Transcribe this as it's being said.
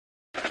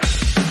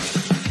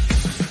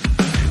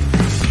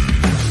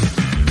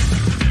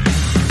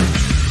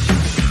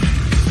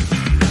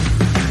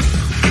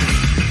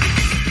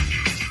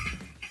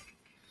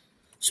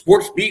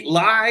Sports Beat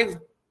Live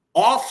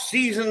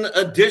off-season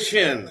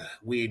edition.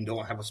 We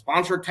don't have a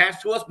sponsor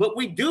attached to us, but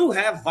we do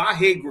have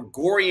Vahe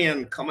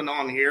Gregorian coming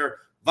on here.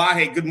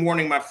 Vahe, good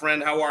morning, my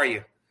friend. How are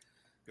you?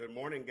 Good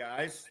morning,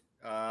 guys.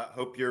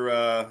 Hope you're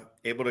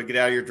able to get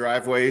out of your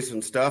driveways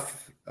and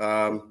stuff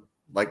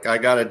like I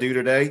got to do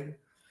today.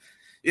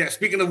 Yeah,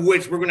 speaking of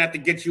which, we're going to have to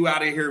get you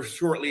out of here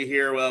shortly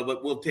here,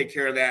 but we'll take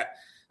care of that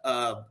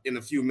in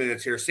a few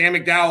minutes here. Sam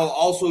McDowell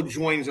also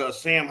joins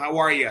us. Sam, how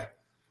are you?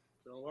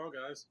 Doing well,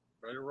 guys.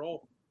 Ready to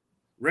roll.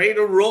 Ready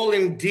to roll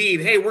indeed.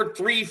 Hey, we're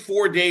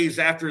 3-4 days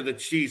after the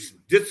Chiefs'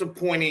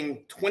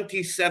 disappointing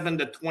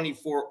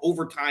 27-24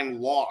 overtime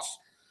loss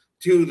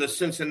to the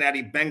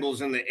Cincinnati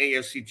Bengals in the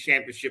AFC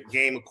Championship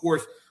game. Of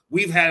course,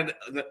 we've had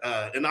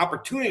an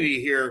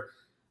opportunity here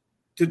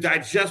to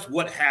digest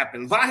what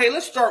happened. Vahe,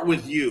 let's start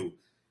with you.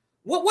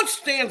 What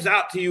stands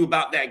out to you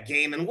about that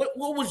game, and what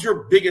was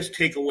your biggest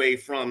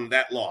takeaway from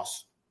that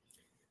loss?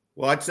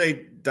 Well, I'd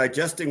say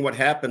digesting what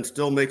happened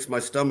still makes my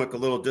stomach a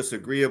little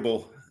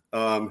disagreeable.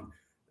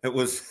 It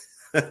was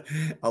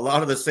a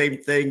lot of the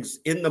same things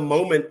in the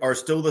moment are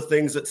still the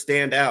things that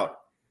stand out.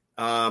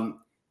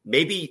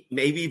 Maybe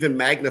even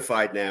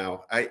magnified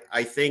now.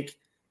 I think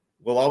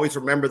we'll always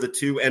remember the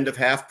two end of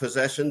half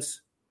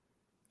possessions.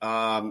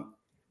 And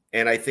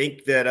I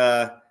think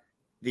that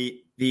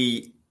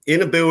the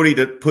inability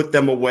to put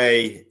them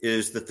away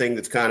is the thing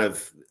that's kind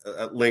of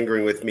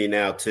lingering with me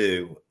now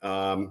too.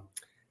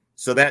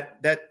 So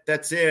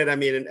that's it. I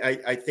mean,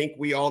 I think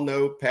we all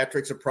know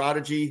Patrick's a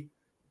prodigy,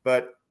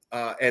 but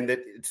and that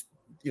it's,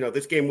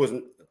 this game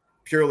wasn't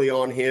purely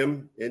on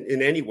him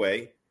in any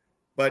way,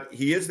 but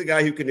he is the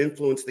guy who can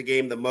influence the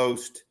game the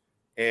most.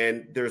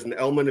 And there's an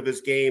element of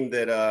his game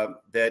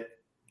that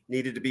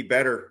needed to be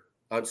better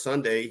on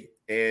Sunday.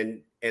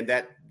 And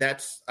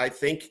that's, I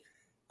think,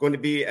 going to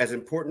be as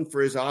important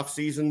for his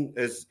offseason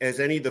as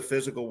any of the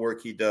physical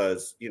work he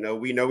does.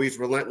 We know he's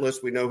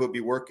relentless. We know he'll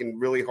be working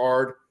really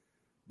hard,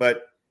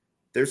 but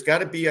there's got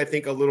to be, I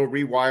think, a little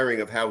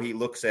rewiring of how he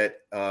looks at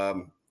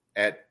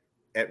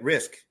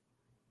risk.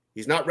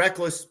 He's not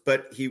reckless,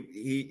 but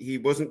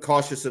he wasn't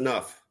cautious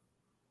enough.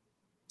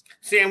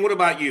 Sam, what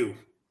about you?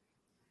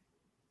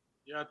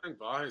 Yeah, I think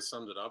Vahe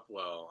summed it up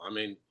well. I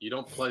mean, you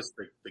don't place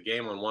the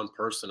game on one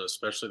person,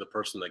 especially the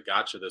person that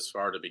got you this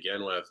far to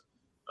begin with.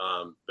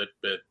 But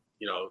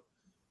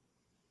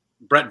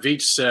Brett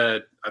Veach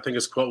said, I think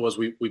his quote was,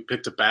 we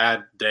picked a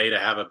bad day to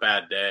have a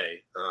bad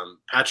day.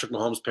 Patrick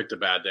Mahomes picked a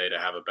bad day to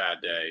have a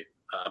bad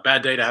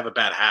day to have a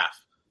bad half.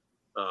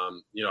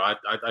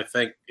 I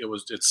think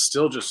it's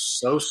still just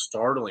so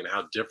startling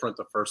how different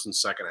the first and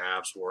second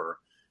halves were.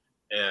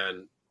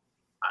 And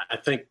I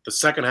think the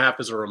second half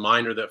is a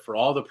reminder that for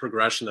all the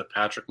progression that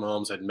Patrick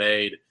Mahomes had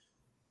made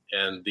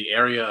and the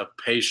area of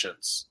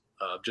patience,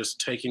 just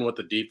taking what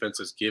the defense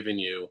is giving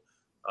you,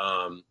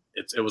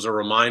 it was a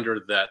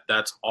reminder that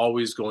that's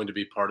always going to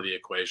be part of the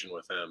equation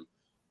with him,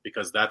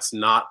 because that's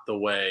not the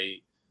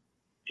way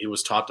he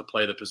was taught to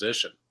play the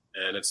position.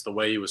 And it's the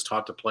way he was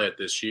taught to play it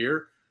this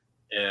year.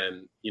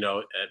 And,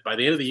 by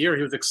the end of the year,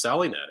 he was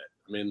excelling at it.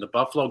 I mean, the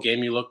Buffalo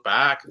game, you look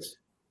back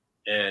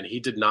and he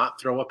did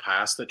not throw a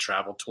pass that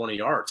traveled 20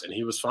 yards and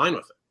he was fine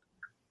with it.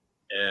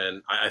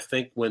 And I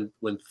think when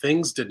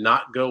things did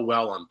not go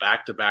well on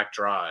back-to-back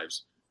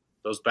drives,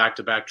 those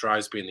back-to-back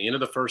drives being the end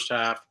of the first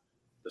half,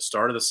 the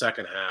start of the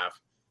second half,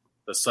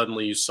 that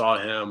suddenly you saw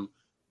him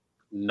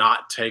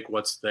not take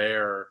what's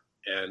there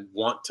and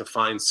want to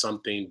find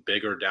something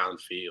bigger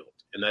downfield.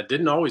 And that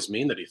didn't always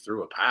mean that he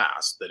threw a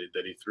pass, that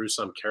he threw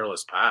some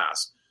careless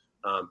pass.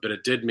 But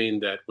it did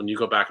mean that when you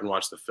go back and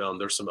watch the film,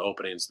 there's some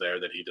openings there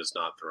that he does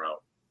not throw.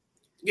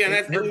 Yeah,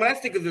 and when I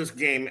think of this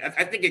game,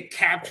 I think it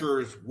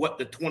captures what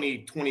the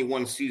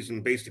 2021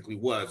 season basically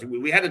was.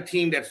 We had a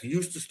team that's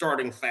used to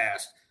starting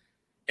fast,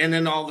 and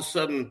then all of a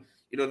sudden,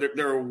 they're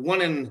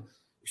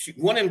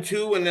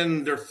 1-2, and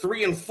then they're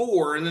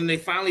 3-4, and then they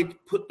finally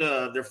put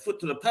their foot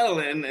to the pedal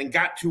and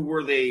got to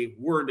where they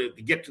were to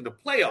get to the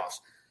playoffs.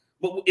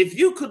 But if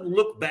you could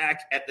look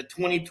back at the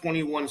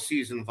 2021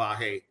 season,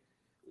 Vahe,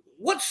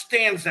 what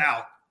stands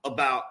out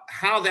about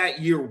how that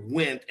year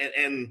went?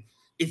 And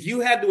if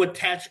you had to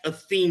attach a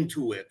theme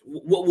to it,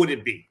 what would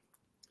it be?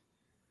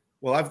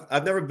 Well,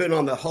 I've never been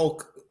on the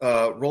Hulk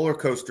roller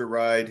coaster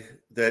ride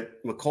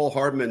that McCole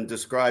Hardman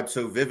described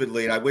so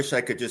vividly, and I wish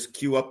I could just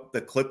cue up the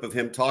clip of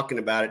him talking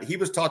about it. He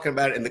was talking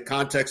about it in the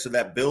context of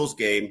that Bills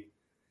game,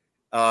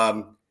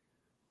 and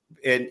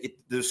the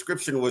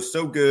description was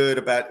so good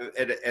about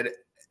it.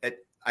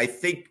 I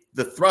think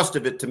the thrust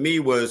of it to me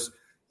was,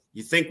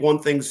 you think one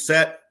thing's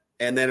set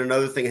and then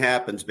another thing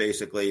happens,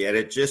 basically, and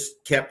it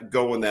just kept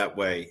going that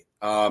way.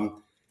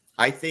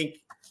 I think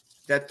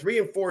that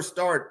 3-4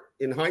 start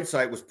in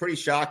hindsight was pretty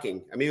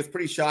shocking. I mean, it was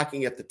pretty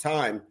shocking at the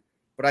time,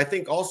 but I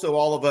think also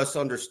all of us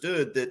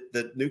understood that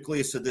the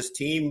nucleus of this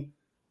team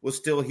was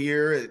still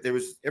here. There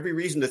was every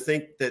reason to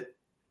think that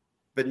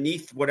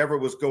beneath whatever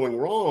was going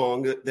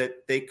wrong,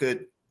 that they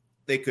could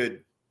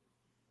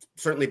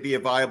certainly be a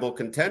viable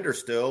contender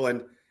still,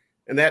 and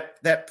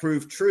that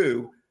proved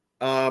true.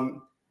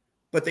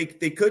 But they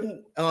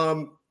couldn't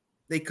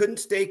they couldn't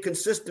stay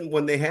consistent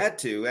when they had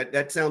to.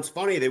 That sounds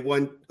funny. They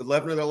won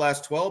 11 of their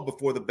last 12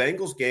 before the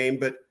Bengals game,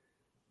 but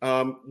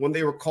when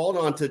they were called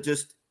on to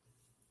just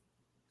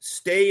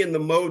stay in the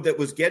mode that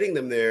was getting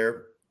them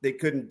there, they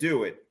couldn't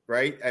do it,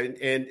 right?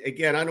 And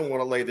again, I don't want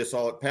to lay this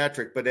all at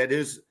Patrick, but it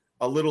is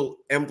a little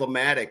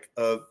emblematic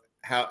of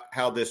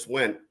how this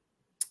went,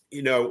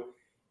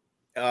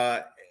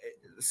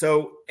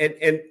 So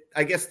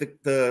I guess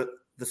the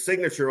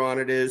signature on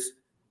it is,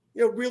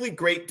 really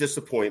great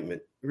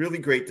disappointment. Really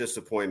great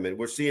disappointment.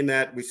 We're seeing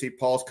that. We see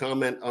Paul's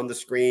comment on the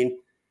screen.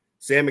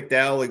 Sam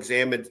McDowell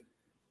examined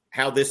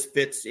how this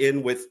fits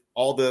in with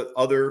all the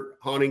other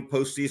haunting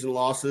postseason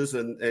losses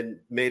and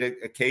made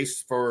a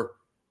case for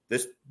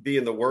this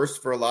being the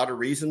worst for a lot of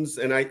reasons.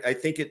 And I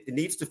think it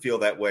needs to feel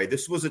that way.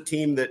 This was a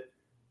team that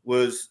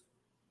was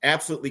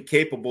absolutely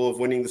capable of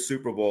winning the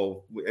Super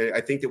Bowl.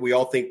 I think that we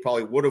all think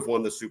probably would have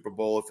won the Super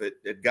Bowl if it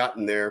had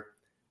gotten there.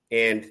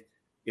 And,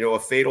 a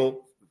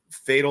fatal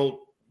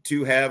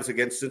two halves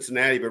against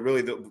Cincinnati, but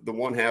really the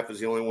one half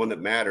is the only one that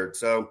mattered.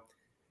 So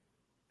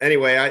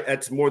anyway,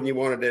 that's more than you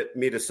wanted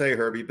me to say,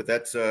 Herbie, but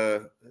that's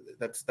the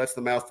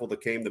mouthful that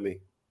came to me.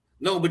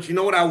 No, but you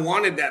know what? I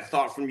wanted that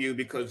thought from you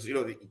because,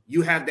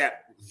 you have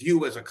that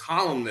view as a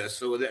columnist.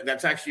 So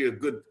that's actually a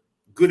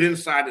good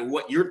insight in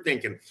what you're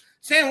thinking.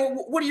 Sam,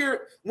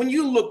 when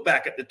you look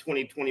back at the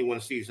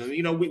 2021 season,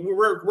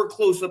 we're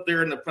close up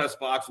there in the press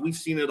box. We've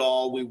seen it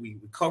all. We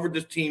covered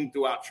this team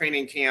throughout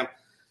training camp.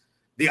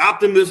 The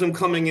optimism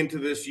coming into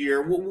this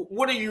year.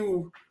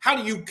 How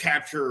do you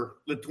capture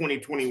the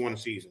 2021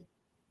 season?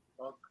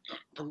 Well,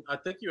 I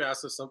think you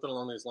asked us something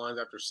along these lines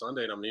after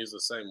Sunday, and I'm going to use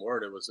the same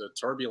word. It was a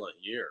turbulent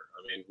year.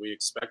 I mean, we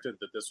expected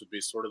that this would be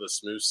sort of the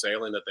smooth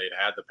sailing that they'd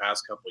had the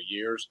past couple of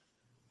years.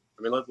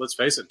 I mean, let's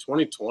face it,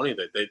 2020,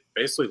 they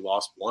basically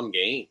lost one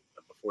game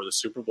before the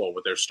Super Bowl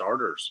with their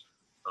starters.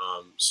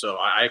 So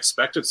I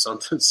expected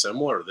something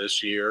similar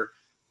this year,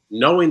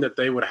 knowing that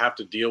they would have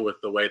to deal with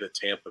the way that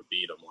Tampa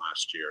beat them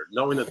last year,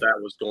 knowing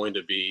that was going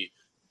to be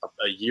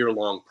a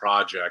year-long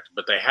project,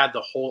 but they had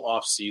the whole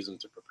offseason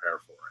to prepare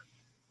for it.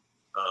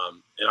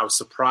 And I was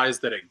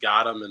surprised that it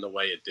got them in the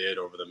way it did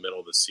over the middle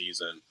of the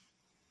season.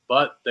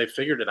 But they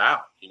figured it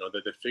out.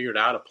 They figured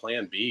out a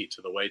plan B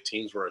to the way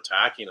teams were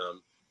attacking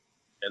them.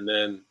 And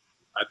then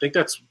I think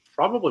that's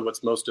probably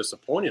what's most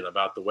disappointing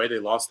about the way they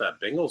lost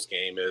that Bengals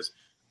game is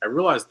I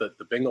realized that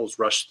the Bengals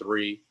rushed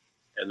 3,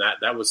 and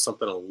that was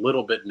something a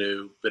little bit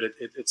new, but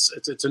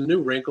it's a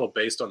new wrinkle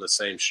based on the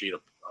same sheet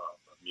of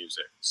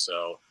music.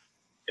 So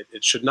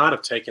it should not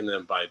have taken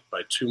them by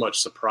too much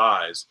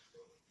surprise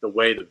the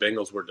way the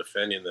Bengals were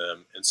defending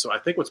them. And so I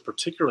think what's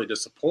particularly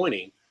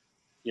disappointing,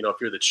 if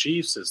you're the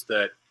Chiefs, is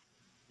that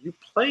you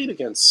played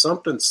against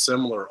something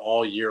similar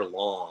all year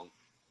long,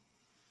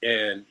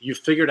 and you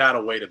figured out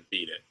a way to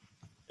beat it.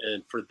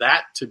 And for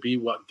that to be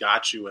what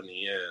got you in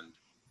the end,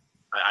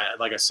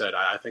 like I said,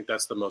 I think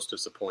that's the most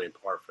disappointing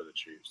part for the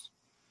Chiefs.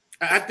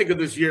 I think of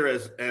this year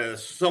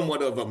as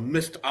somewhat of a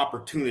missed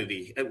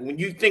opportunity. When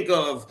you think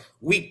of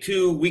week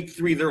 2, week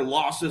 3, their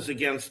losses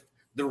against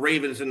the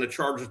Ravens and the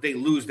Chargers, they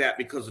lose that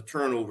because of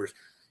turnovers.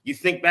 You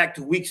think back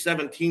to week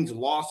 17's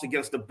loss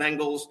against the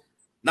Bengals.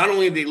 Not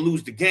only did they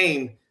lose the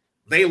game,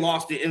 they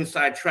lost the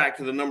inside track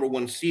to the number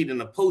 1 seed in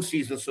the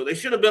postseason. So they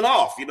should have been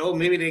off.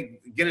 Maybe they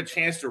get a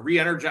chance to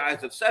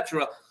re-energize,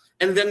 etc.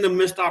 And then the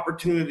missed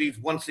opportunities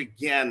once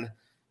again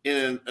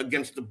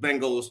against the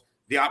Bengals,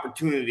 the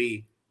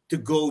opportunity to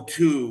go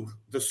to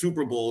the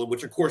Super Bowl,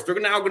 which of course they're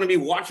now going to be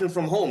watching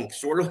from home,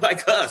 sort of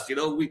like us.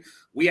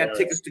 We had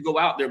tickets to go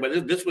out there,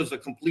 but this was a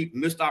complete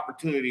missed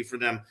opportunity for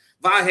them.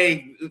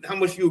 Vahe, how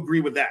much do you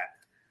agree with that?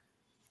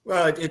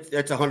 Well,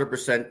 that's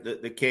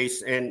 100% the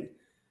case. And,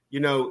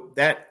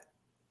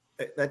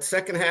 that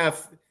second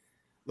half,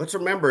 let's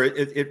remember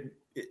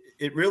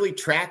it really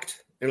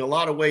tracked in a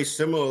lot of ways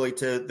similarly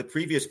to the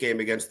previous game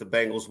against the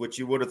Bengals, which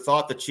you would have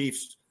thought the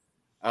Chiefs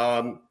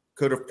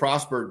could have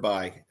prospered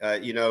by,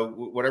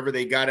 whatever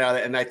they got out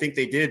of it. And I think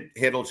they did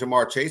handle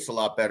Jamar Chase a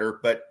lot better,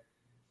 but,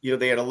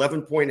 they had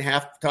 11-point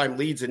halftime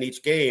leads in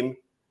each game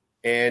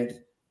and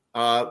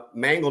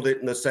mangled it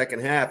in the second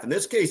half. In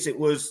this case, it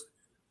was,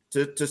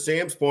 to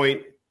Sam's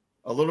point,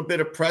 a little bit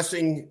of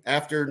pressing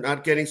after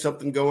not getting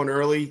something going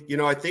early.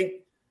 I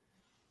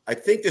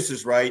think this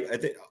is right. I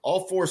think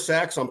all 4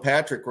 sacks on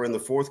Patrick were in the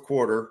fourth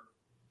quarter.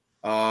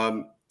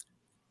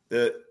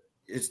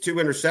 His 2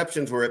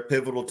 interceptions were at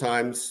pivotal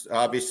times,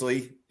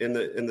 obviously, in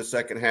the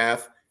second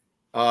half.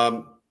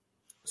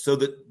 So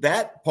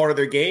that part of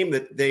their game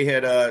that they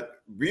had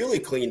really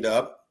cleaned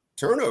up,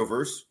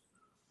 turnovers,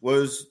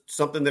 was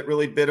something that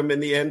really bit him in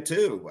the end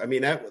too. I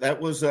mean, that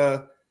was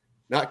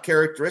not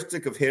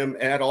characteristic of him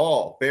at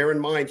all. Bear in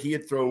mind, he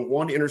had thrown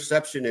 1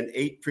 interception in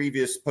 8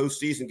 previous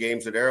postseason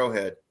games at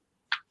Arrowhead.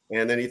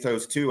 And then he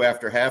throws 2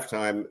 after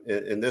halftime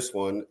in this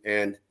one.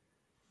 And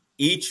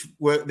they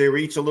were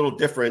each a little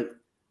different.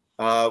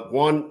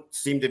 One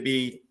seemed to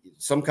be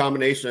some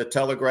combination of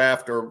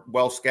telegraphed or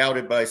well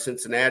scouted by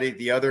Cincinnati.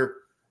 The other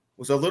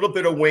was a little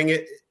bit of wing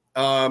it.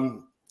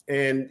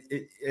 And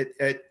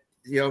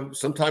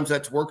sometimes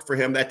that's worked for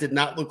him. That did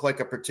not look like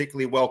a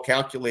particularly well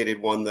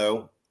calculated one,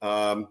 though,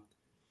 and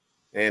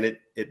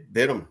it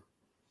bit him.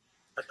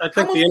 I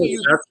think the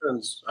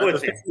interceptions.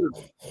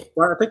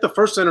 I think the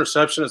first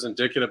interception is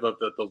indicative of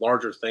the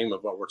larger theme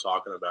of what we're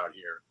talking about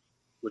here,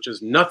 which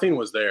is nothing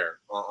was there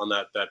on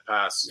that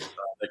pass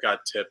that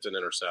got tipped and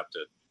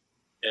intercepted,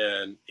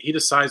 and he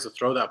decides to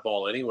throw that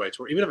ball anyway.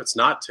 To where even if it's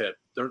not tipped,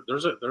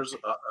 there's a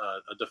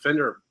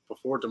defender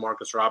before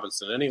Demarcus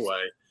Robinson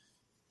anyway.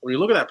 When you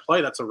look at that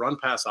play, that's a run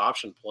pass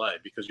option play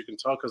because you can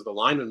tell because the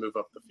linemen move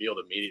up the field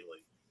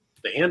immediately.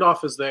 The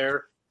handoff is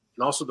there.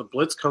 And also the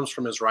blitz comes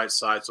from his right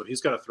side, so he's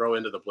got to throw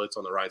into the blitz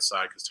on the right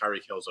side because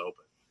Tyreek Hill's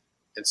open.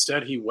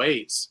 Instead, he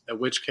waits, at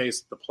which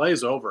case the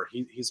play's over.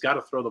 He's got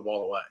to throw the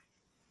ball away.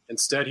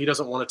 Instead, he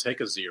doesn't want to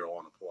take a zero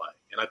on a play.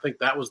 And I think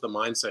that was the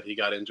mindset he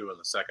got into in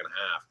the second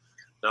half.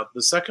 Now,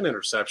 the second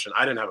interception,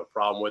 I didn't have a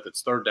problem with.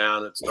 It's third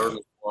down. It's third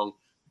and long.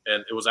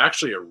 And it was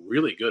actually a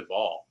really good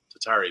ball to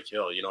Tyreek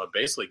Hill. It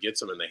basically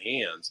gets him in the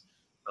hands.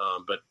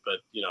 But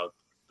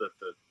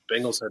the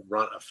Bengals had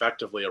run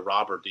effectively a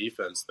robber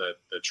defense that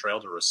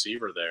trailed a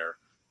receiver there.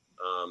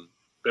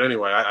 But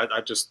anyway, I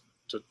just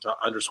to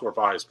underscore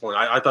Vahe's point,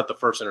 I thought the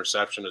first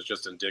interception is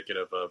just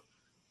indicative of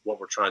what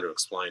we're trying to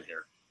explain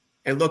here.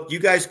 And look, you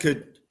guys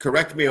could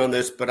correct me on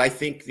this, but I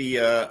think the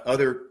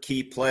another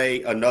key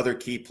play,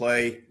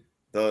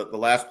 the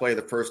last play of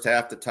the first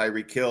half to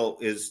Tyreek Hill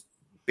is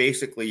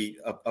basically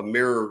a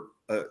mirror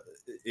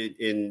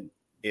in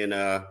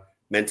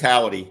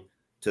mentality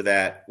to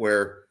that,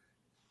 where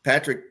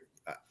Patrick,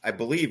 I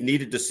believe,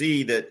 needed to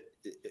see that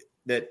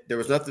there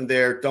was nothing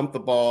there, dump the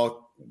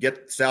ball,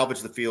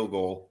 salvage the field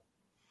goal,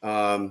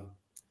 and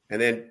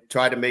then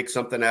try to make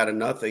something out of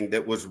nothing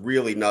that was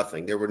really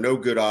nothing. There were no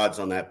good odds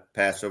on that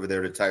pass over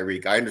there to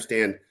Tyreek. I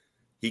understand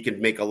he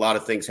can make a lot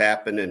of things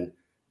happen, and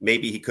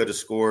maybe he could have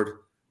scored,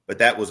 but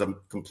that was a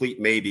complete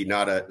maybe,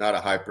 not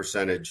a high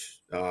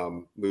percentage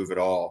move at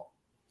all.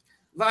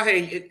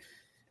 Vahe,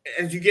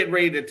 as you get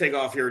ready to take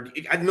off here,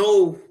 I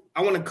know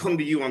I want to come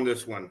to you on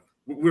this one.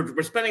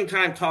 We're spending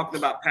time talking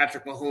about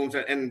Patrick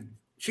Mahomes, and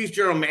Chiefs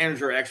general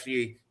manager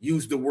actually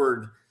used the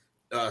word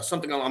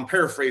something I'm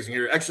paraphrasing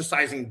here,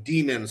 exercising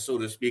demons, so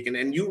to speak.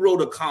 And you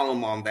wrote a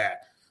column on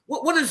that.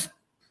 What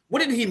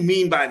did he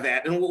mean by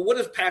that? And what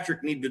does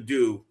Patrick need to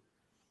do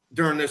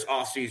during this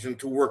offseason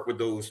to work with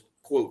those,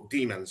 quote,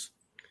 demons?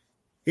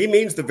 He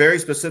means the very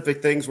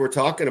specific things we're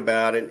talking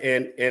about.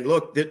 And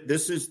look,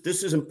 this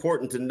is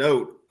important to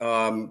note,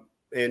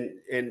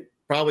 and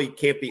probably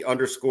can't be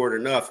underscored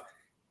enough.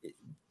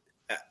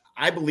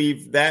 I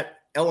believe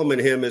that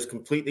element of him is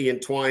completely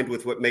entwined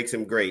with what makes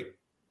him great.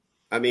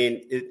 I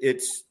mean,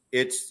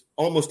 it's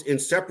almost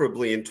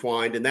inseparably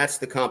entwined, and that's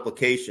the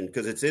complication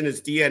because it's in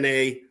his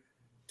DNA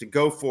to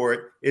go for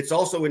it. It's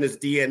also in his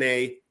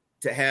DNA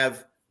to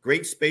have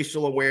great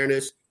spatial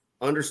awareness,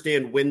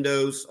 understand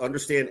windows,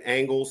 understand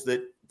angles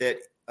that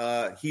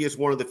he is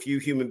one of the few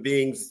human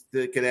beings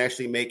that can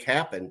actually make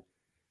happen.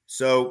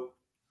 So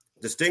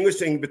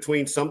distinguishing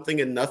between something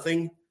and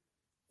nothing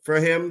for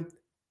him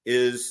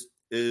is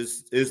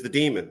the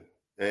demon.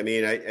 I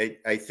mean,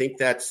 I think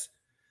that's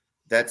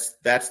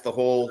the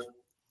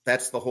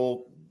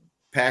whole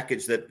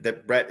package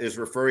that Brett is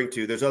referring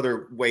to. There's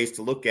other ways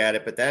to look at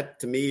it, but that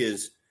to me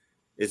is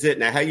it.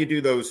 Now, how you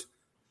do those,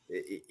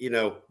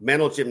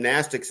 mental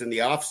gymnastics in the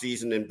off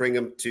season and bring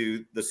them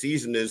to the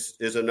season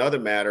is another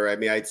matter. I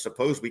mean, I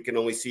suppose we can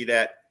only see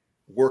that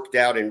worked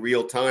out in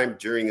real time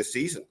during the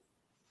season.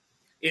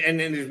 And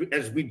then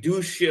as we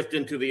do shift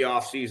into the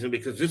off season,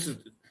 because this is,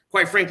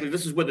 quite frankly,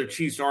 this is where the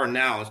Chiefs are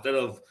now. Instead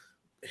of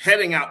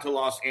heading out to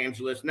Los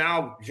Angeles,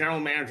 now general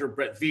manager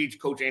Brett Veach,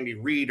 coach Andy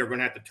Reid are going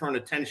to have to turn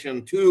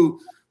attention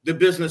to the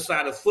business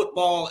side of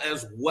football,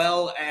 as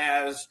well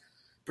as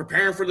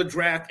preparing for the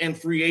draft and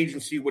free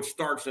agency, which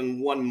starts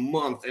in 1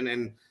 month. And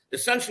then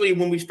essentially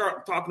when we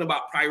start talking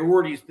about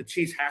priorities the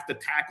Chiefs have to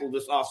tackle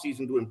this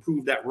offseason to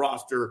improve that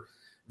roster,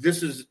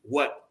 this is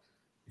what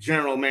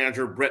general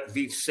manager Brett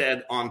Veach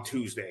said on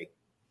Tuesday.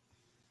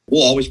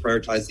 We'll always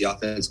prioritize the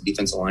offense and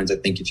defensive lines. I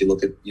think if you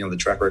look at, the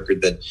track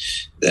record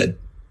that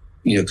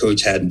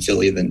coach had in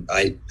Philly, then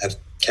I have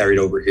carried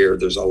over here.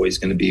 There's always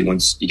going to be,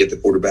 once you get the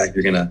quarterback,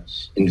 you're going to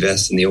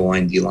invest in the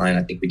O-line, D-line.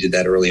 I think we did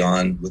that early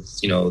on with,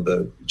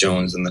 the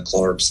Jones and the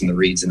Clarks and the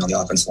Reeds and on the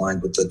offensive line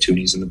with the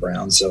Tooneys and the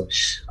Browns. So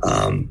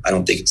I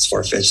don't think it's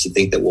far-fetched to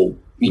think that we'll,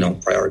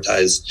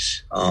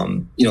 prioritize,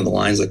 the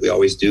lines like we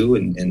always do,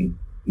 and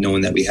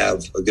knowing that we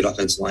have a good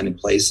offensive line in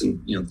place,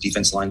 and,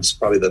 defense line is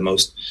probably the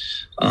most,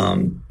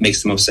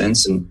 makes the most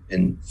sense, and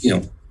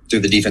through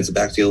the defensive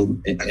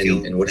backfield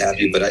and what have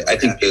you. But I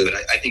think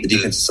the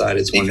defensive side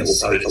is one that we'll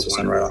probably focus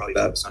on right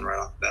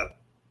off the bat.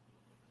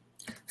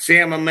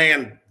 Sam, my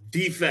man,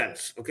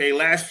 defense. Okay,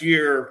 last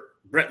year,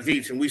 Brett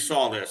Veach, and we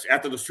saw this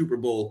after the Super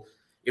Bowl,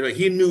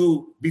 he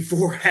knew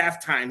before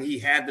halftime he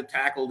had to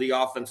tackle the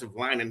offensive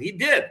line, and he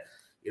did.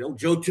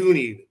 Joe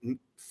Tooney,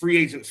 free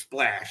agent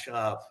splash,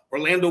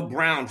 Orlando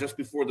Brown just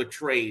before the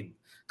trade,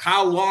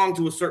 Kyle Long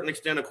to a certain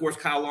extent. Of course,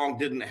 Kyle Long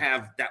didn't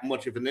have that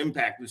much of an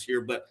impact this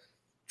year, but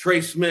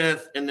Trey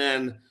Smith, and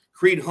then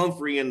Creed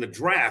Humphrey in the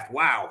draft.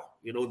 Wow.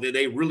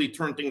 They really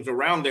turned things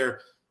around there.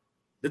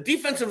 The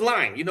defensive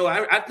line,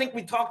 I think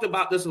we talked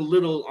about this a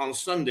little on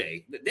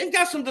Sunday. They've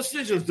got some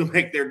decisions to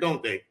make there,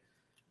 don't they?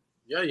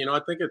 Yeah, I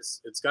think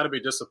it's got to be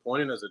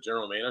disappointing as a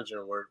general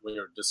manager when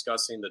you're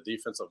discussing the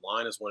defensive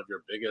line as one of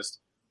your biggest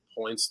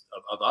points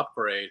of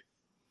upgrade,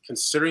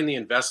 considering the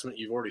investment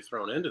you've already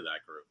thrown into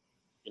that group.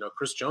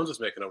 Chris Jones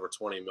is making over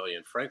 $20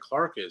 million. Frank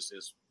Clark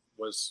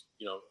was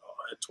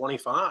at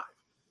 25.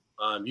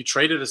 You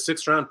traded a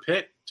 6th-round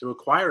pick to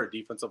acquire a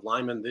defensive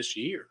lineman this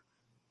year.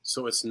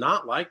 So it's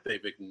not like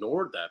they've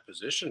ignored that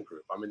position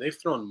group. I mean, they've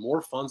thrown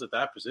more funds at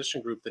that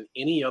position group than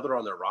any other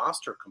on their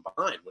roster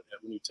combined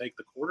when you take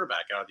the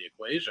quarterback out of the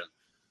equation.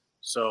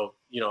 So,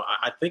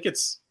 I think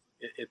it's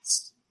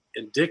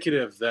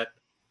indicative that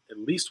at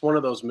least one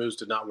of those moves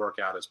did not work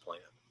out as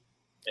planned.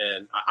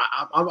 And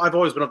I've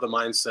always been of the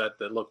mindset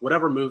that, look,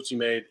 whatever moves you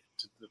made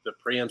that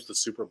preempts the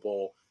Super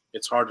Bowl,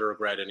 it's hard to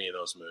regret any of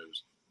those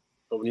moves.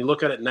 But when you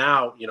look at it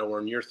now, we're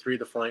in year 3 of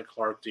the Frank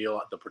Clark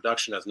deal. The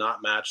production has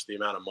not matched the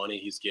amount of money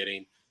he's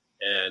getting.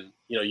 And,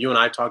 you and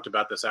I talked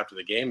about this after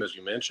the game, as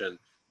you mentioned.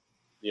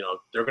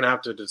 They're going to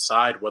have to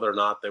decide whether or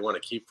not they want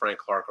to keep Frank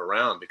Clark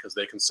around because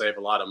they can save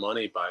a lot of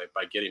money by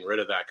getting rid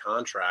of that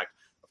contract.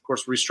 Of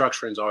course,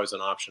 restructuring is always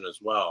an option as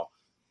well.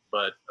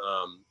 But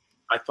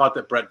I thought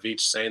that Brett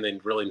Veach saying they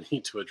really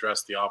need to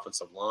address the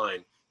offensive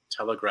line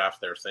telegraphed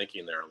their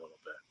thinking there a little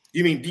bit.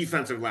 You mean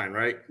defensive line,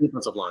 right?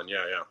 Defensive line,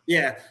 yeah.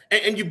 Yeah,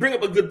 and you bring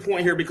up a good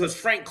point here because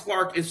Frank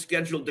Clark is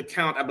scheduled to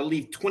count, I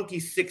believe,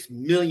 $26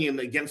 million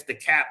against the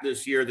cap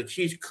this year. The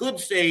Chiefs could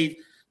save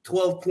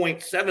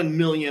 $12.7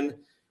 million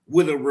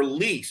with a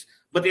release.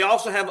 But they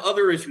also have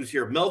other issues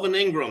here. Melvin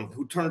Ingram,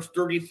 who turns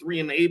 33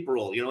 in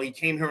April, he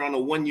came here on a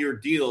 1-year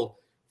deal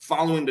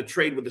following the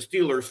trade with the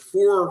Steelers,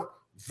 4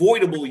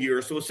 voidable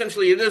years. So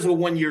essentially it is a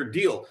 1-year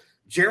deal.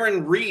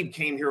 Jaron Reed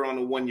came here on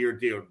a 1-year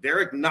deal.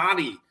 Derek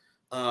Nottie,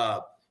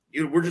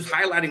 we're just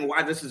highlighting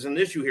why this is an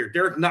issue here.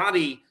 Derek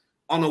Nottie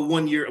on a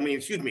 1-year,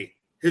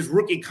 his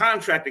rookie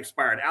contract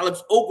expired.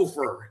 Alex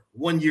Okafor,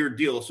 1-year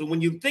deal. So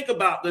when you think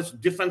about this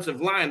defensive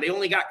line, they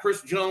only got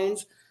Chris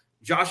Jones,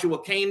 Joshua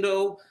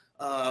Kando,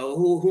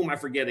 who am I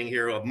forgetting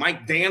here?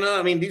 Mike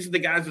Dana. These are the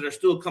guys that are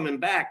still coming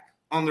back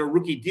on their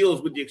rookie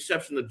deals with the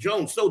exception of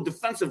Jones. So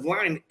defensive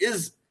line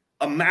is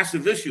a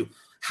massive issue.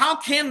 How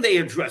can they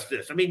address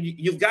this?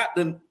 You've got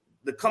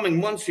the coming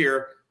months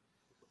here.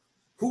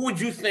 Who would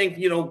you think,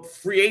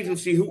 free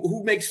agency,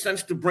 who makes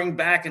sense to bring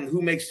back and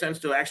who makes sense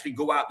to actually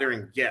go out there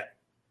and get?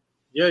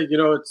 Yeah,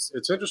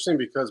 it's interesting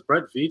because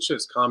Brett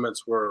Veach's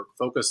comments were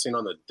focusing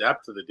on the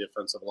depth of the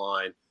defensive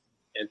line.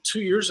 And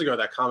 2 years ago,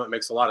 that comment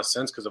makes a lot of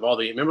sense because of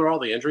remember all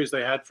the injuries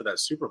they had for that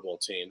Super Bowl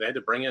team? They had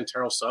to bring in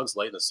Terrell Suggs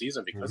late in the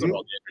season because of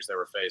all the injuries they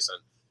were facing.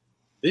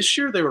 This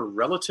year, they were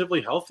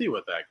relatively healthy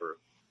with that group.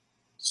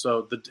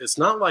 So it's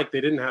not like they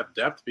didn't have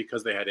depth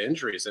because they had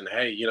injuries. And,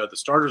 hey, the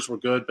starters were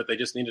good, but they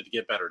just needed to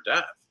get better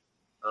depth.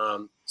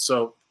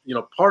 So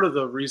part of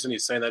the reason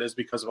he's saying that is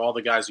because of all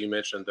the guys you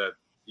mentioned that,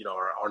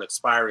 are on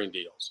expiring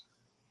deals.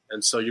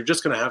 And so you're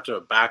just going to have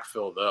to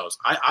backfill those.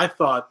 I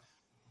thought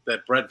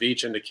that Brett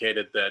Veach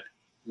indicated that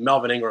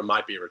Melvin Ingram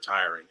might be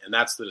retiring, and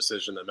that's the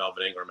decision that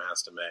Melvin Ingram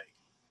has to make.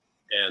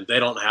 And they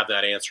don't have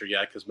that answer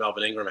yet because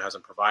Melvin Ingram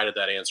hasn't provided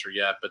that answer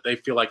yet. But they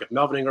feel like if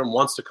Melvin Ingram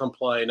wants to come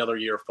play another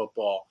year of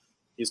football,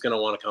 he's going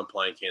to want to come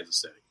play in Kansas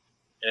City.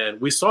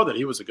 And we saw that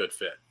he was a good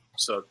fit.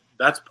 So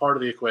that's part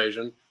of the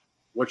equation.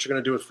 What you're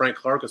going to do with Frank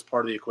Clark is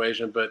part of the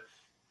equation. But,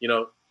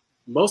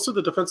 most of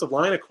the defensive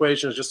line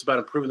equation is just about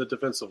improving the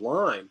defensive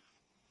line.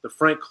 The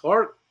Frank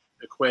Clark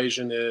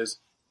equation is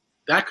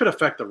that could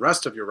affect the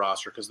rest of your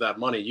roster because that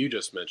money you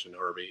just mentioned,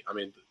 Herbie.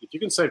 If you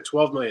can save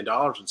 $12 million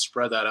and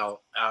spread that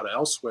out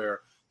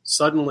elsewhere,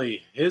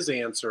 suddenly his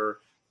answer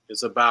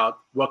is about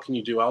what can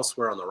you do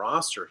elsewhere on the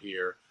roster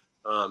here.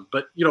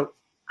 But,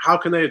 how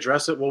can they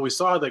address it? Well, we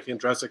saw they can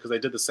address it because they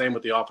did the same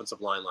with the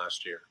offensive line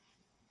last year.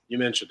 You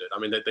mentioned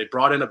it. They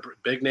brought in a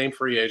big name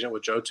free agent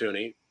with Joe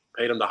Thuney,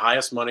 paid him the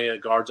highest money a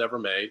guard's ever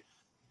made.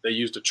 They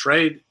used a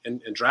trade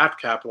and draft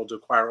capital to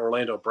acquire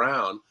Orlando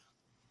Brown.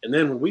 And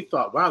then when we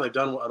thought, wow, they've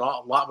done a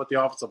lot with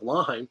the offensive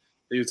line,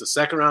 they used a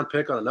 2nd-round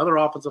pick on another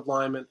offensive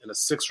lineman and a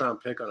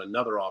 6th-round pick on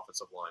another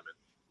offensive lineman.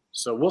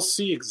 So we'll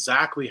see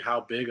exactly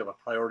how big of a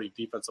priority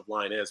defensive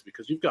line is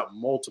because you've got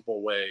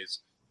multiple ways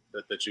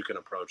that you can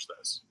approach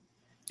this.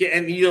 Yeah,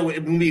 and,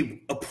 when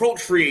we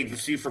approach free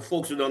agency, for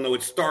folks who don't know,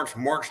 it starts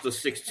March the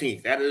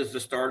 16th. That is the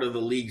start of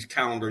the league's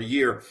calendar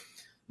year.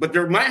 But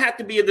there might have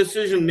to be a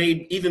decision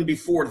made even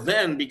before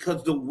then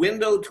because the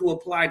window to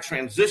apply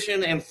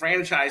transition and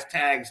franchise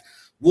tags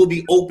will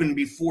be open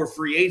before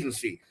free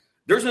agency.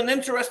 There's an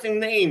interesting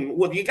name.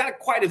 Well, you got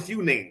quite a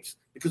few names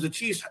because the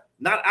Chiefs,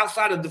 not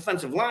outside of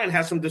defensive line,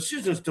 have some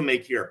decisions to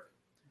make here.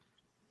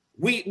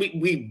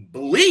 We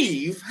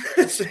believe,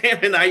 Sam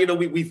and I,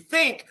 we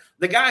think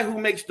the guy who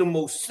makes the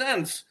most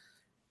sense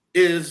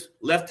is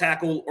left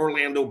tackle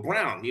Orlando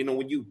Brown.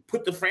 When you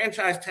put the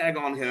franchise tag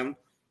on him,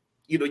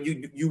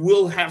 you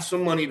will have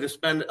some money to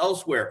spend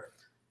elsewhere.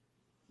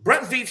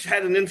 Brett Veach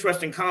had an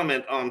interesting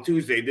comment on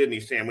Tuesday, didn't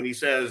he, Sam, when he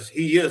says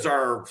he is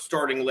our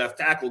starting left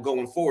tackle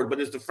going forward, but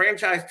is the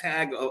franchise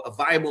tag a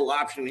viable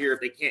option here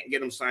if they can't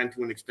get him signed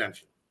to an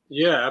extension?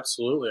 Yeah,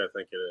 absolutely. I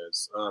think it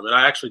is. And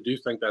I actually do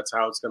think that's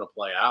how it's going to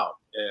play out.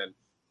 And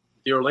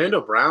the Orlando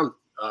Brown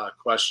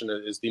question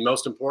is the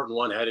most important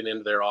one heading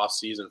into their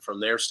offseason from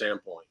their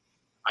standpoint.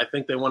 I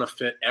think they want to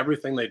fit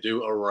everything they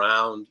do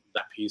around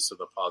that piece of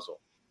the puzzle.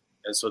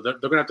 And so they're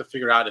going to have to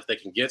figure out if they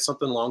can get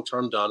something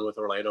long-term done with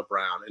Orlando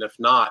Brown. And if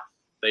not,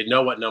 they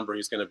know what number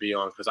he's going to be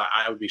on, because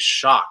I would be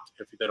shocked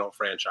if they don't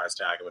franchise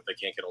tag him if they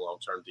can't get a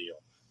long-term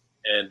deal.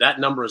 And that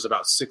number is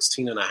about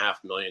 $16.5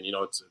 million. You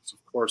know, it's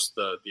of course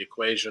the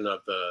equation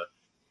of the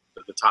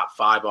top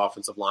 5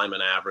 offensive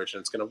lineman average,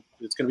 and it's going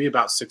to be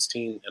about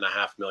 $16.5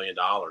 million.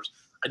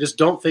 I just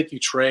don't think you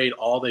trade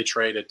all they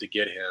traded to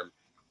get him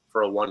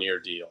for a 1-year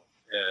deal.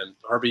 And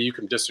Herbie, you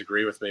can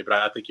disagree with me, but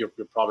I think you're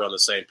probably on the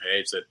same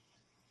page that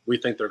we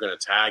think they're going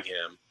to tag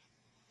him,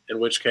 in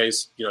which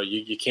case, you know,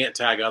 you can't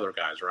tag other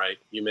guys, right?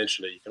 You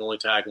mentioned it. You can only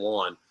tag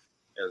one.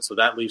 And so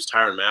that leaves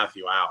Tyrann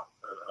Mathieu out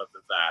of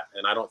that.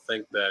 And I don't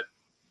think that,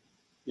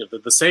 you know,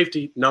 the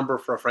safety number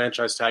for a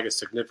franchise tag is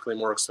significantly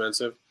more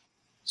expensive.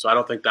 So I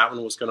don't think that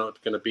one was going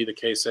to be the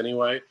case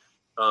anyway.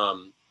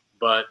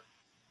 But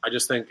I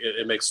just think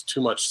it makes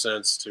too much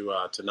sense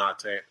to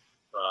not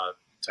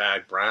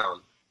tag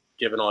Brown,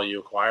 given all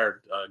you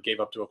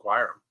gave up to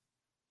acquire him.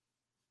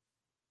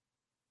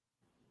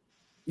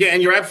 Yeah,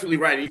 and you're absolutely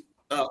right.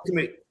 Go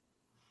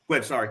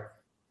ahead, sorry.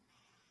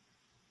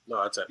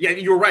 No, that's it. Yeah,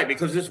 you're right,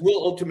 because this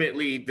will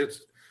ultimately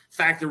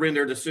factor in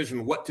their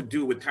decision what to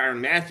do with Tyrann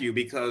Mathieu,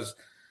 because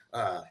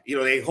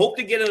they hope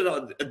to get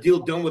a deal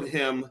done with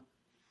him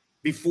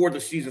before the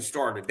season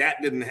started.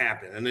 That didn't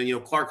happen. And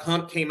then, Clark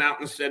Hunt came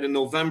out and said in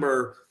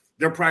November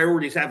their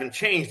priorities haven't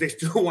changed. They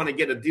still want to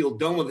get a deal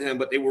done with him,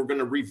 but they were going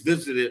to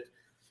revisit it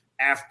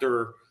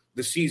after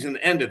the season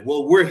ended.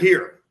 Well, we're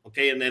here,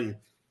 okay? And then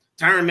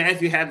Tyrann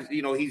Mathieu had,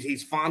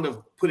 he's fond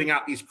of putting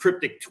out these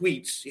cryptic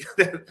tweets,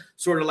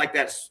 sort of like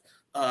that.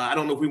 I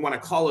don't know if we want to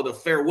call it a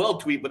farewell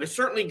tweet, but it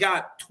certainly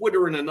got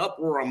Twitter in an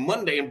uproar on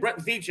Monday. And Brett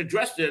Veach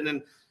addressed it.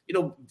 And,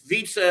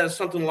 Veach says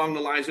something along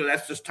the lines of,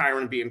 that's just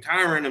Tyrann being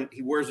Tyrann, and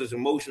he wears his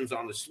emotions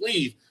on the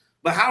sleeve.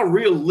 But how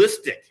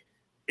realistic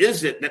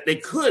is it that they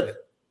could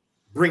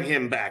bring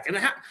him back? And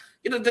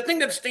the thing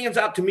that stands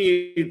out to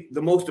me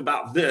the most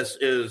about this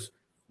is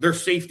their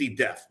safety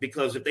depth,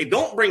 because if they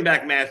don't bring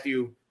back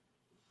Mathieu,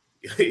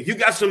 you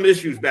got some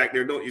issues back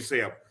there, don't you,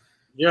 Sam?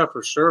 Yeah,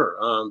 for sure.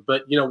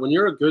 But, when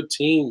you're a good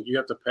team, you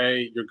have to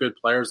pay your good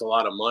players a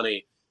lot of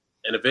money.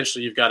 And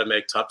eventually you've got to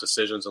make tough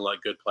decisions and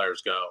let good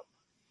players go.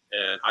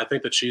 And I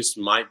think the Chiefs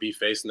might be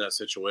facing that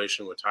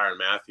situation with Tyrann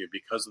Mathieu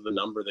because of the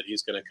number that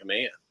he's going to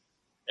command.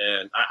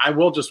 And I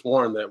will just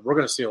warn that we're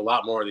going to see a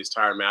lot more of these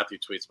Tyrann Mathieu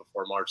tweets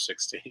before March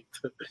 16th.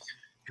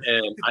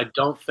 And I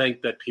don't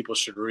think that people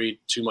should read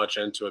too much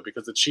into it,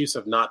 because the Chiefs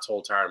have not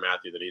told Tyrann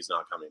Mathieu that he's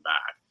not coming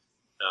back.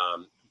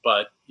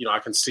 But, I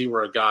can see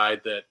where a guy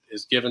that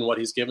is given what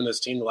he's given this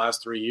team the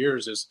last 3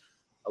 years is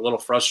a little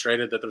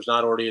frustrated that there's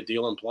not already a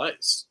deal in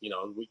place.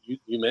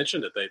 You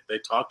mentioned it. They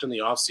talked in the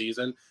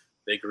offseason.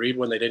 They agreed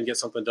when they didn't get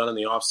something done in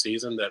the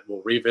offseason that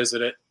we'll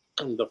revisit it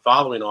the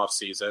following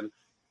offseason.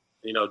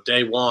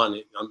 Day one,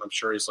 I'm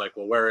sure he's like,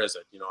 well, where is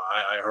it?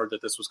 I heard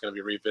that this was going to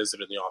be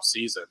revisited in the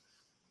offseason.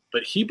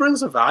 But he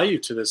brings a value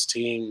to this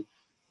team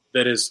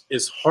that is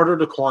harder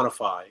to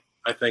quantify,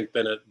 I think,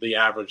 than the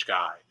average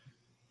guy.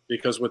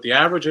 Because with the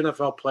average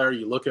NFL player,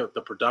 you look at the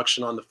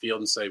production on the field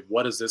and say,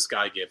 what does this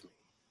guy give me?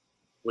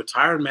 With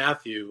Tyrann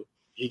Mathieu,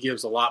 he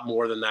gives a lot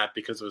more than that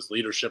because of his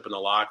leadership in the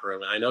locker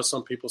room. And I know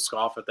some people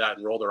scoff at that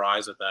and roll their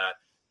eyes at that,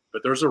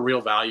 but there's a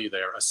real value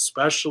there,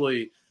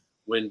 especially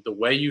when the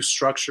way you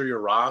structure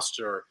your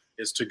roster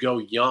is to go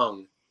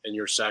young in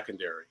your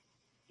secondary.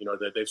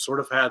 That they've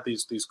sort of had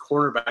these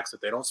cornerbacks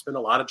that they don't spend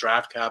a lot of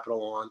draft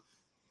capital on.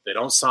 They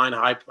don't sign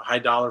high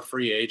dollar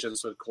free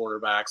agents with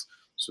cornerbacks.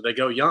 So they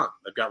go young.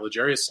 They've got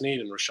L'Jarius Sneed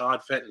and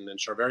Rashad Fenton and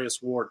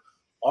Charvarius Ward,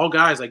 all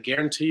guys I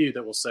guarantee you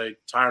that will say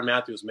Tyrann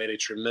Mathieu has made a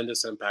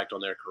tremendous impact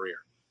on their career.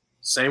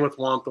 Same with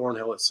Juan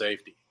Thornhill at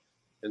safety.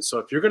 And so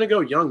if you're going to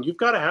go young, you've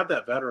got to have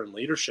that veteran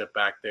leadership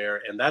back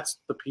there. And that's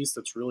the piece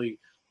that's really,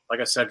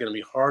 like I said, going to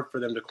be hard for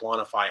them to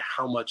quantify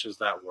how much is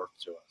that worth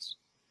to us.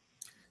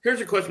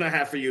 Here's a question I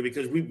have for you,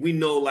 because we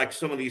know, like,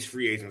 some of these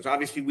free agents.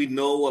 Obviously, we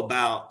know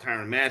about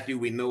Tyrann Mathieu.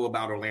 We know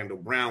about Orlando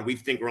Brown. We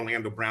think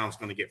Orlando Brown's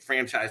going to get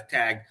franchise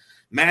tagged.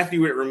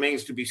 Mathieu, it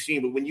remains to be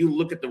seen. But when you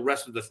look at the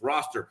rest of this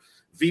roster,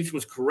 Veach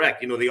was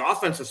correct. The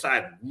offensive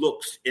side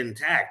looks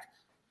intact.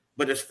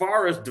 But as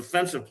far as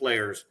defensive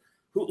players,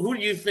 who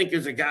do you think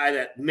is a guy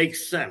that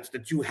makes sense,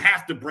 that you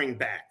have to bring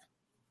back?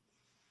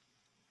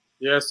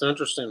 Yeah, it's an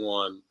interesting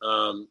one.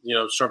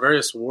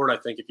 Charvarius Ward, I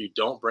think if you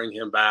don't bring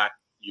him back,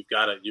 you've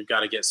got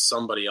to get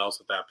somebody else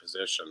at that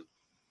position.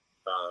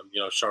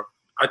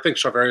 I think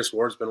Charvarius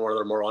Ward's been one of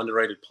their more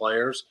underrated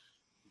players,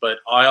 but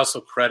I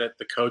also credit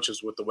the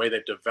coaches with the way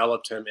they've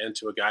developed him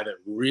into a guy that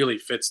really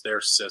fits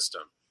their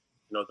system.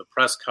 The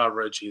press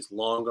coverage, he's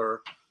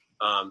longer.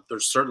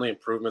 There's certainly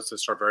improvements that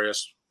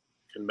Charvarius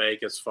can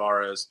make as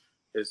far as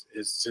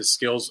his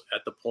skills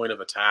at the point of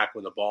attack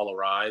when the ball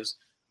arrives,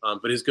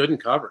 but he's good in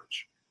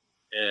coverage.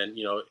 And,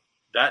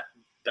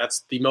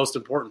 that's the most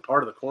important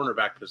part of the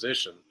cornerback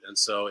position. And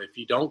so if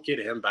you don't get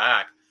him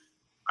back,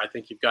 I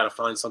think you've got to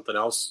find something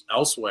else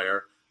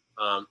elsewhere.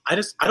 I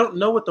don't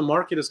know what the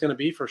market is going to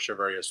be for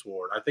Charvarius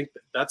Ward. I think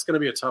that's going to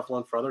be a tough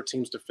one for other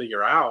teams to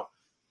figure out,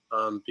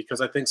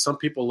 because I think some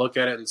people look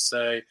at it and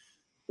say,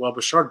 well,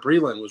 Bashard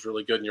Breeland was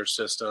really good in your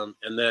system,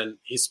 and then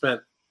he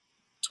spent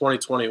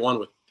 2021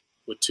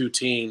 with two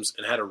teams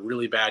and had a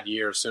really bad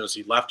year as soon as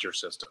he left your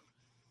system.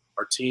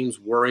 Are teams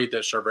worried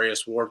that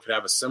Charvarius Ward could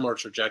have a similar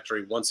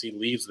trajectory once he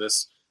leaves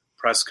this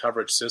press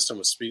coverage system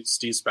with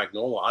Steve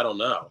Spagnuolo? I don't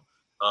know.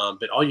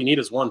 But all you need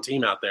is one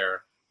team out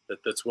there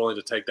that's willing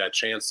to take that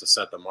chance to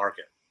set the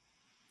market.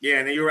 Yeah,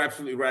 and you're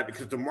absolutely right,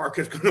 because the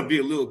market's going to be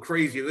a little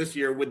crazy this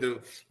year with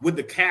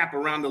the cap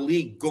around the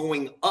league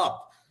going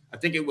up. I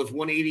think it was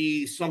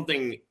 180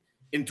 something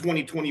in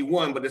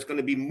 2021, but it's going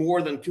to be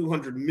more than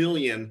 200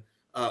 million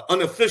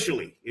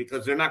unofficially,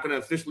 because they're not going to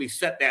officially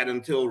set that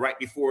until right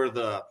before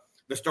the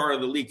start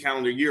of the league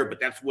calendar year. But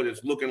that's what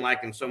it's looking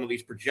like in some of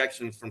these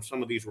projections from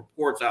some of these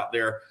reports out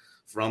there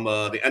from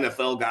the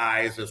NFL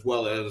guys, as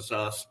well as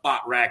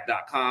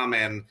spotrack.com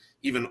and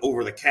even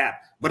Over the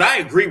Cap. But I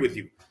agree with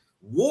you.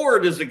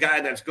 Ward is a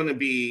guy that's going to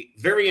be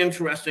very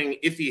interesting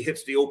if he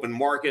hits the open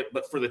market.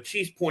 But for the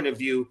Chiefs' point of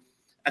view,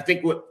 I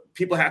think what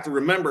people have to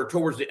remember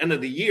towards the end of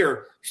the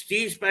year,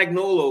 Steve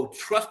Spagnuolo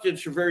trusted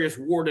Charvarius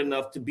Ward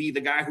enough to be the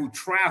guy who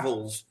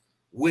travels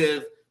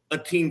with a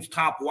team's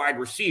top wide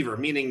receiver,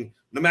 meaning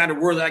no matter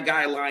where that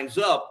guy lines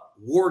up,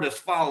 Ward is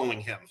following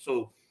him.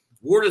 So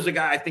Ward is a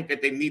guy I think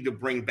that they need to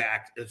bring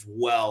back as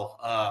well.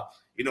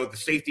 The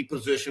safety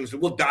positions,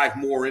 and we'll dive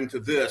more into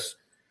this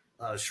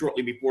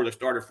shortly before the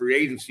start of free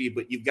agency,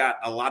 but you've got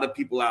a lot of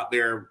people out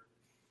there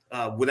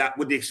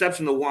with the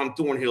exception of Juan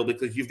Thornhill,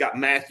 because you've got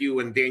Matthew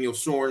and Daniel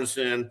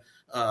Sorensen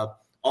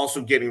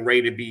also getting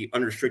ready to be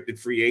unrestricted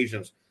free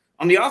agents.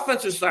 On the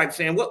offensive side,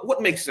 Sam,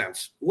 what makes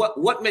sense?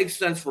 What makes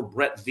sense for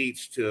Brett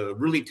Veach to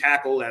really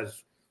tackle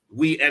as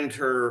we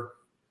enter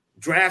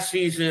draft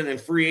season and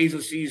free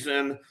agent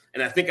season?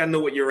 And I think I know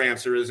what your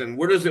answer is. And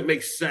where does it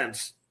make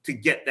sense to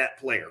get that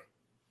player?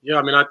 Yeah,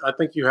 I mean, I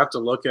think you have to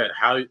look at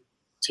how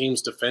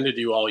teams defended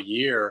you all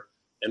year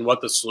and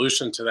what the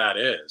solution to that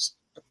is.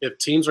 If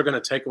teams are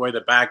going to take away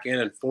the back end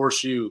and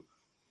force you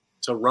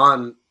to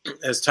run,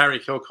 as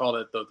Tyreek Hill called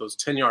it, those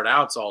 10-yard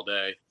outs all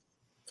day,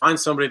 find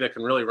somebody that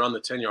can really run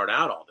the 10-yard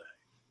out all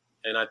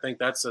day. And I think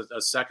that's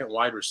a second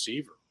wide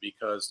receiver,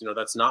 because,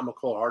 that's not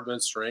McCole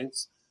Hardman's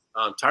strengths.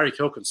 Tyreek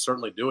Hill can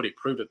certainly do it. He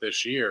proved it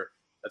this year.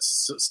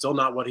 That's still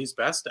not what he's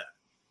best at.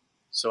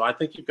 So I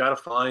think you've got to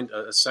find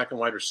a second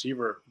wide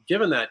receiver,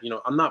 given that,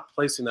 I'm not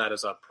placing that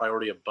as a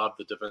priority above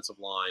the defensive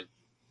line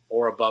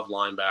or above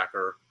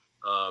linebacker,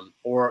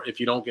 or if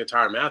you don't get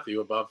Tyrann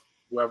Mathieu, above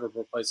whoever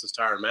replaces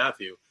Tyrann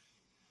Mathieu.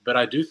 But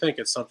I do think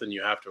it's something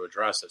you have to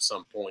address at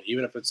some point,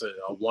 even if it's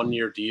a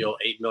one-year deal,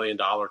 $8 million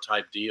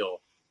type deal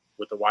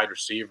with a wide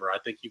receiver. I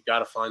think you've got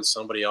to find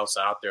somebody else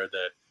out there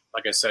that,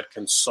 like I said,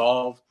 can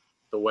solve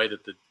the way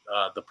that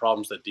the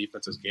problems that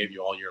defenses gave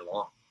you all year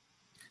long.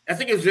 I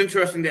think it's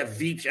interesting that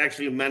Veach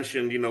actually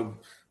mentioned,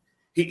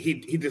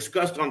 he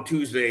discussed on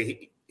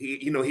Tuesday,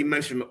 he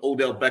mentioned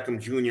Odell Beckham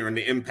Jr. and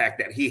the impact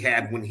that he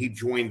had when he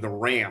joined the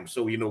Rams.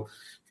 So,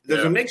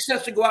 does it make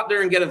sense to go out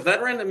there and get a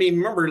veteran? I mean,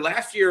 remember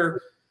last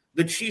year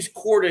the Chiefs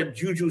courted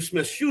Juju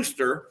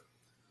Smith-Schuster,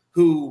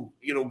 who,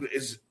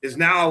 is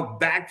now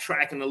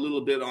backtracking a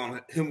little bit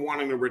on him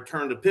wanting to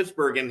return to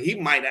Pittsburgh, and he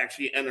might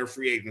actually enter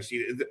free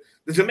agency.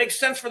 Does it make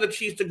sense for the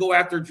Chiefs to go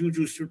after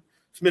Juju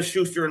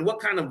Smith-Schuster, and what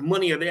kind of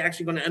money are they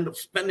actually going to end up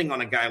spending on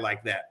a guy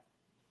like that?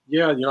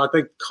 Yeah, I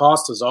think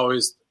cost is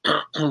always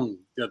the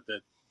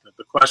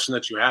question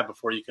that you have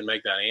before you can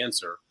make that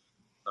answer.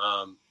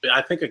 But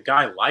I think a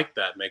guy like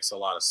that makes a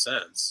lot of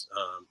sense.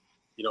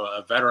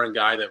 A veteran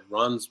guy that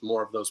runs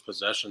more of those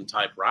possession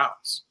type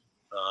routes.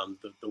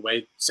 The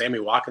way Sammy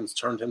Watkins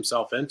turned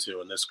himself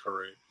into in his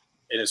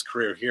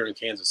career here in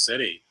Kansas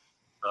City.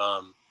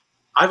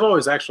 I've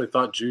always actually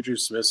thought Juju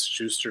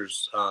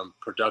Smith-Schuster's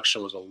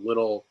production was a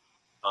little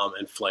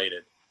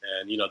inflated.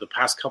 And, the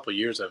past couple of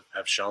years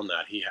have shown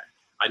that.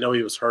 I know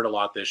he was hurt a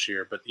lot this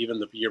year, but even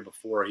the year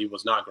before, he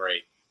was not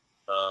great.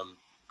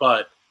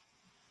 But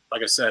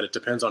like I said, it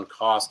depends on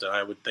cost, and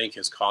I would think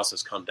his cost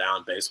has come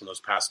down based on those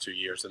past 2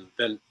 years, and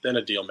then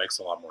a deal makes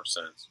a lot more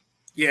sense.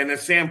 Yeah, and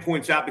as Sam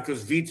points out,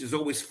 because Veach is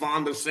always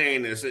fond of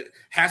saying this, it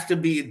has to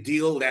be a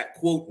deal that,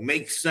 quote,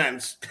 makes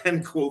sense,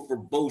 end quote, for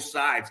both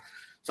sides.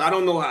 So I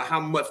don't know how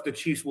much the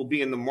Chiefs will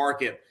be in the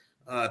market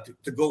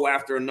to go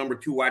after a number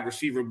 2 wide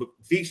receiver. But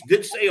Veach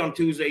did say on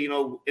Tuesday,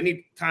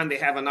 anytime they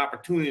have an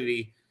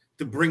opportunity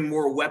to bring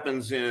more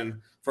weapons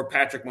in for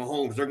Patrick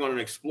Mahomes, they're going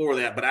to explore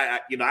that. But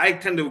I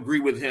tend to agree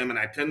with him, and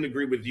I tend to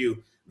agree with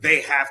you.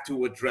 They have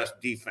to address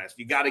defense.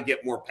 You got to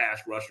get more pass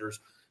rushers.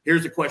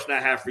 Here's a question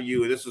I have for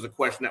you. This is a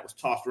question that was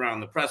tossed around in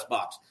the press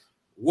box.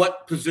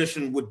 What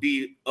position would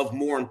be of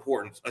more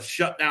importance, a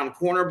shutdown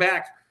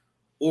cornerback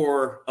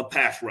or a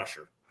pass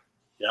rusher?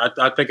 Yeah,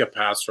 I think a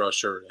pass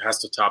rusher has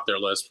to top their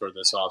list for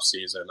this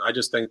offseason. I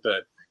just think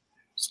that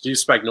Steve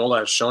Spagnuolo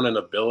has shown an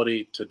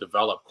ability to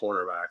develop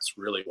cornerbacks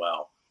really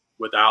well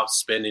without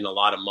spending a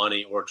lot of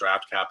money or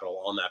draft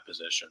capital on that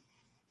position.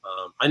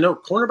 I know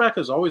cornerback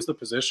is always the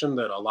position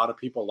that a lot of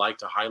people like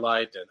to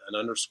highlight and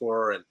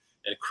underscore and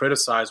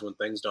criticize when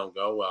things don't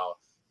go well.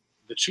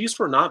 The Chiefs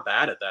were not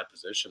bad at that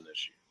position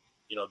this year.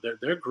 You know,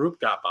 their group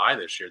got by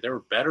this year. They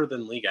were better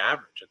than league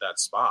average at that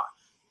spot.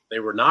 They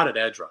were not at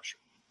edge rusher.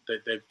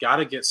 They've got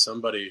to get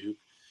somebody who,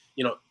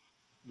 you know,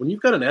 when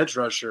you've got an edge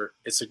rusher,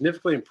 it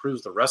significantly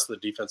improves the rest of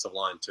the defensive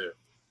line too.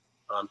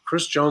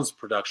 Chris Jones'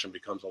 production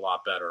becomes a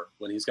lot better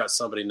when he's got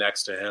somebody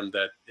next to him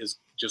that is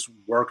just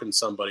working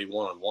somebody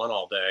one-on-one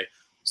all day.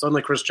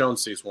 Suddenly Chris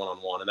Jones sees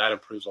one-on-one, and that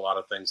improves a lot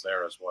of things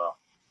there as well.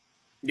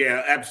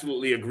 Yeah,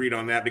 absolutely agreed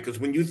on that, because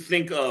when you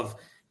think of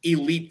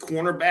elite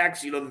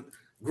cornerbacks, you know,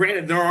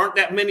 granted, there aren't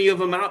that many of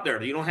them out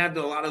there. You don't have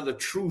a lot of the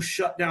true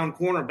shutdown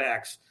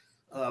cornerbacks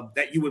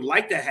that you would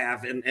like to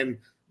have. And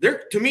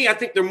they're, to me, I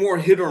think they're more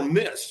hit or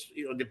miss.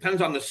 You know, it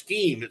depends on the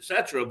scheme, et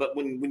cetera. But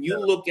when you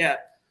look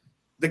at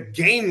the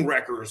game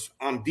wreckers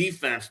on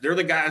defense, they're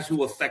the guys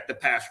who affect the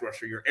pass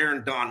rusher. Your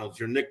Aaron Donalds,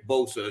 your Nick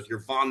Bosa's,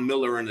 your Von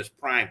Miller in his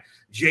prime,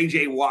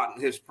 J.J. Watt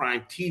in his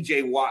prime,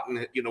 T.J. Watt,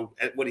 you know,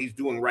 at what he's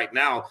doing right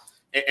now.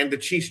 And the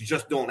Chiefs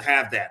just don't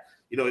have that.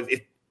 You know,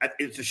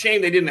 it's a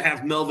shame they didn't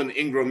have Melvin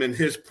Ingram in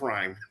his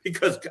prime,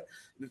 because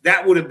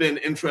that would have been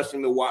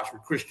interesting to watch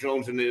with Chris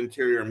Jones in the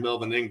interior and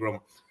Melvin Ingram,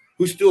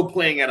 who's still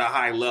playing at a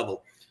high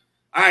level.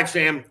 All right,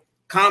 Sam,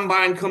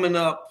 Combine coming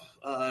up.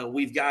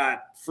 We've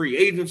got free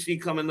agency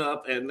coming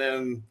up, and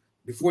then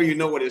before you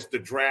know it, it's the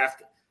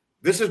draft.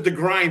 This is the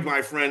grind,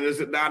 my friend, is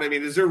it not? I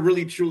mean, is there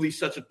really truly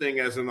such a thing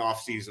as an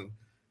off season?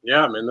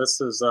 Yeah, I mean, this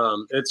is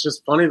it's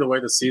just funny the way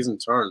the season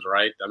turns,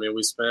 right? I mean,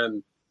 we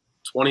spend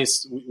we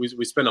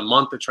spend a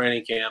month at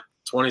training camp,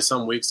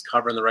 20-some weeks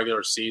covering the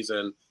regular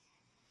season,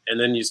 and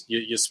then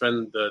you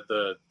spend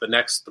the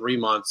next 3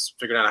 months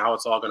figuring out how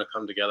it's all going to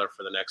come together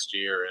for the next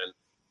year. And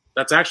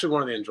that's actually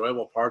one of the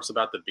enjoyable parts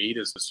about the beat,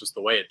 is it's just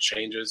the way it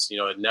changes. You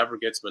know, it never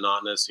gets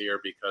monotonous here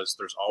because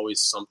there's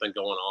always something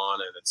going on,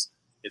 and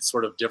it's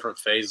sort of different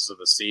phases of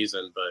the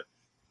season. But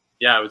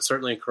yeah, I would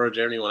certainly encourage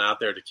anyone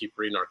out there to keep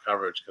reading our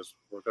coverage, because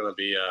we're going to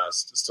be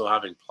still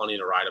having plenty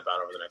to write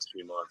about over the next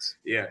few months.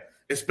 Yeah,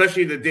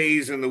 especially the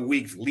days and the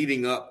weeks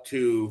leading up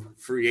to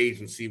free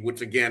agency, which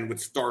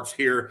starts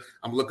here.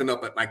 I'm looking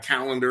up at my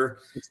calendar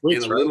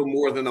in a little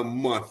more than a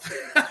month.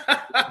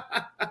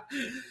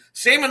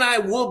 Sam and I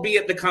will be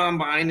at the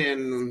Combine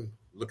and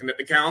looking at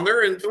the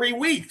calendar in 3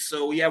 weeks.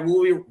 So yeah,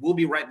 we'll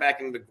be right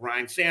back in the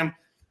grind. Sam,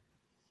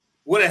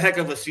 what a heck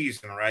of a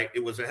season, right?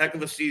 It was a heck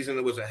of a season.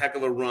 It was a heck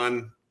of a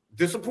run.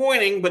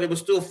 Disappointing, but it was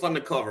still fun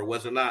to cover,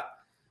 was it not?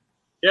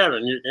 Yeah,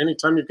 and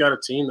anytime you've got a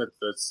team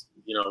that's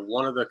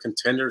one of the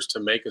contenders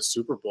to make a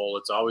Super Bowl,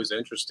 it's always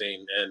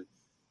interesting. And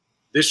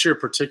this year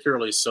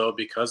particularly so,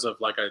 because of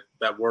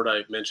that word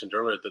I mentioned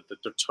earlier,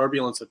 the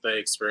turbulence that they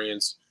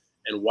experienced,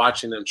 and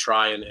watching them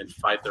try and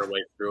fight their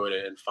way through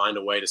it and find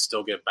a way to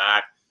still get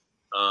back.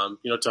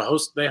 They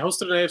hosted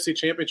an AFC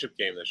Championship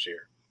game this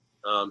year.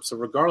 So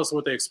regardless of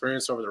what they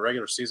experienced over the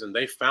regular season,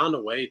 they found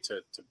a way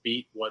to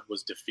beat what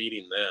was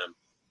defeating them.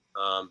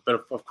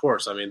 But of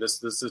course, I mean,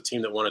 this is a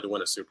team that wanted to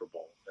win a Super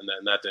Bowl, and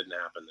that didn't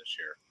happen this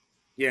year.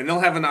 Yeah, and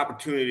they'll have an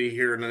opportunity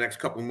here in the next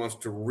couple of months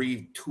to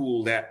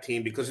retool that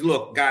team, because,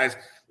 look, guys,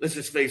 let's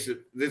just face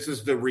it, this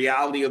is the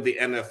reality of the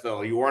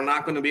NFL. You are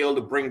not going to be able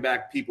to bring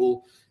back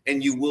people,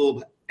 and you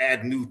will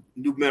add new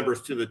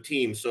members to the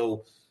team.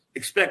 So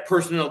expect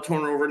personnel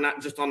turnover,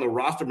 not just on the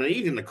roster, but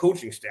even the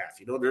coaching staff.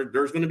 You know,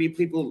 there's going to be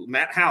people.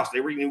 Matt House,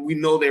 we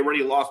know they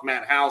already lost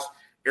Matt House.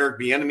 Eric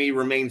Bieniemy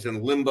remains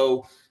in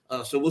limbo.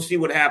 So we'll see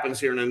what happens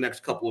here in the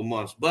next couple of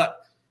months. But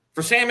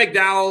for Sam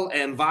McDowell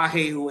and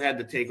Vahe, who had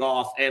to take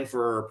off, and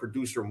for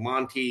producer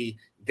Monty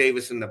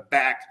Davis in the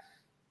back,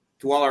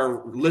 to all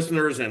our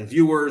listeners and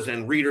viewers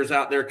and readers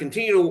out there,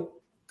 continue to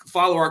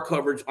follow our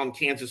coverage on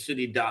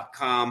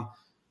kansascity.com.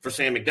 For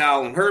Sam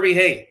McDowell and Herbie,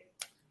 hey,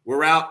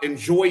 we're out.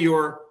 Enjoy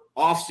your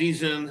off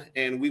season,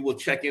 and we will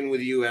check in with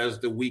you as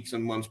the weeks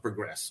and months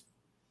progress.